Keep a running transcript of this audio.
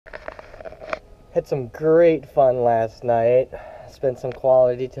Had some great fun last night. Spent some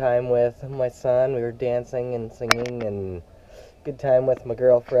quality time with my son. We were dancing and singing and good time with my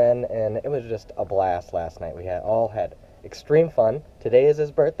girlfriend, and it was just a blast last night. We all had extreme fun. Today is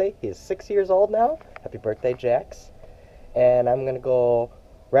his birthday. He is 6 years old now. Happy birthday, Jax. And I'm gonna go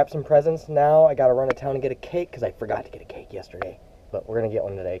wrap some presents now. I gotta run to town and get a cake because I forgot to get a cake yesterday. But we're gonna get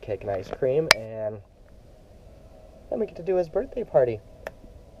one today, cake and ice cream, and then we get to do his birthday party.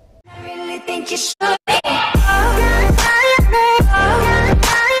 I really think you should be.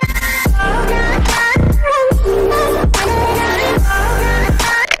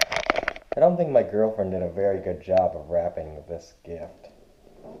 I don't think my girlfriend did a very good job of wrapping this gift.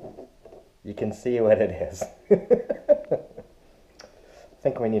 You can see what it is. I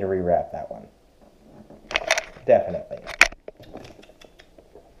think we need to rewrap that one. Definitely.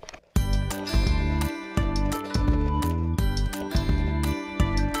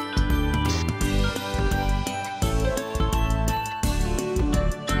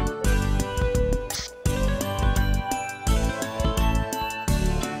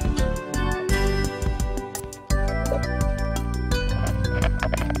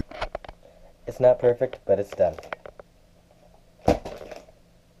 It's not perfect, but it's done.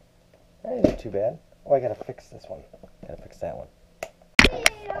 That isn't too bad. Oh, I gotta fix this one. Gotta fix that one.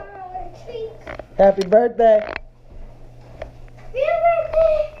 Happy birthday!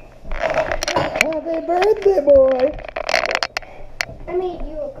 Happy birthday, boy! I made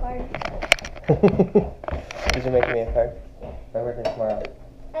you a card. Did you make me a card? My birthday's tomorrow.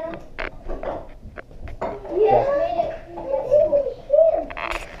 I don't. Yeah.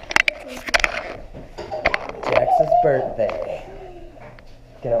 Jax's birthday.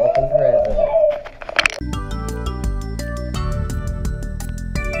 Gonna open presents.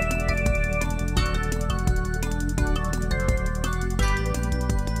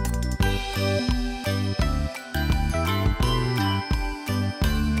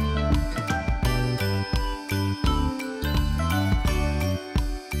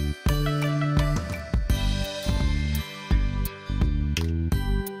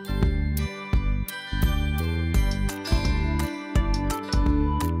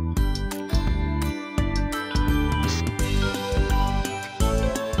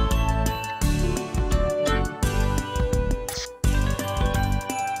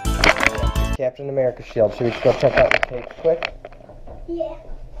 Captain America shield. Should we go check out the cake quick? Yeah.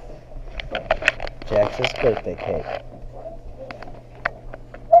 Jax's birthday cake.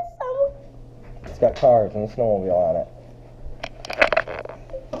 It's got cars and a snowmobile on it.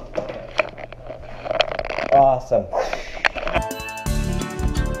 Awesome.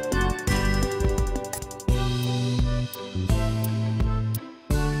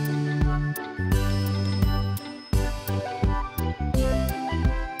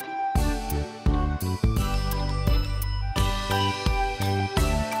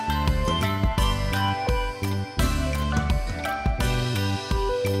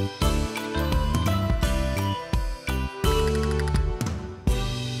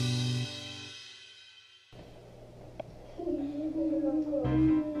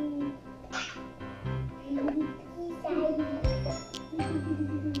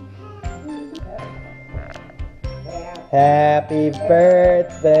 Happy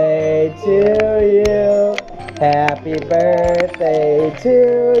birthday to you. Happy birthday to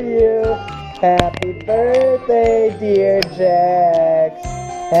you. Happy birthday, dear Jax.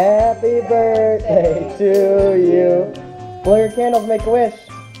 Happy birthday to you. Blow your candles, make a wish.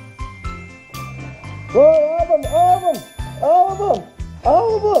 Whoa, all of them, all of them, all of them,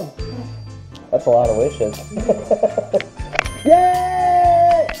 all of them. That's a lot of wishes.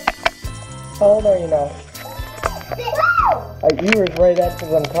 Yay! How old are you now? You were right after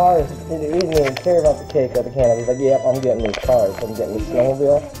them cars. He didn't even care about the cake or the candle. He's like, yep, I'm getting these cars. I'm getting the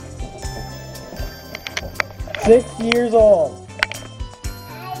snowmobile. 6 years old.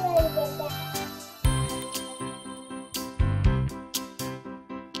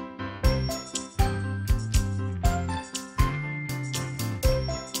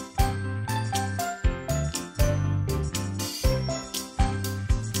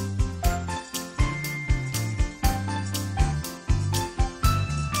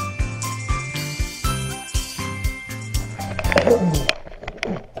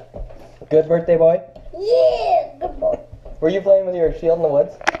 Good birthday, boy? Yeah, good boy. Were you playing with your shield in the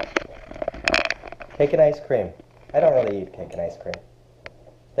woods? Cake and ice cream. I don't really eat cake and ice cream.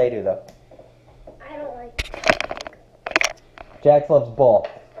 They do, though. I don't like Jax loves both.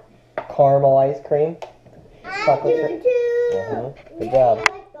 Caramel ice cream. I do too. Good job. I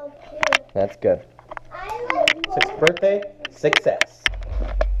like those too. That's good. I like 6th birthday, success.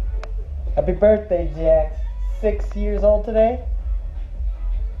 Happy birthday, Jax. 6 years old today?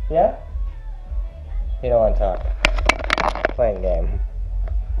 Yeah? You don't want to talk. Playing game.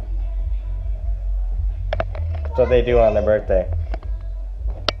 That's what they do on their birthday.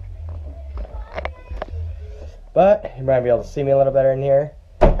 But you might be able to see me a little better in here.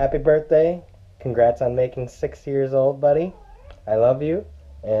 Happy birthday. Congrats on making 6 years old, buddy. I love you.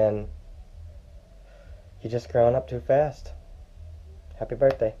 And you're just growing up too fast. Happy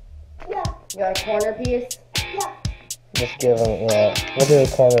birthday. Yeah. You got a corner piece? Yeah. Just give him, we'll do a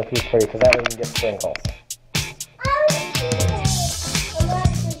corner piece for you because that way you can get sprinkles.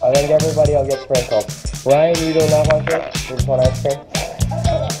 I think everybody will get sprinkles. Ryan, you do not want cake? You just want ice cream?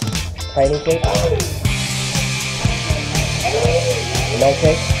 Tiny cake? No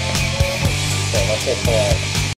cake? Okay, no cake for Ryan.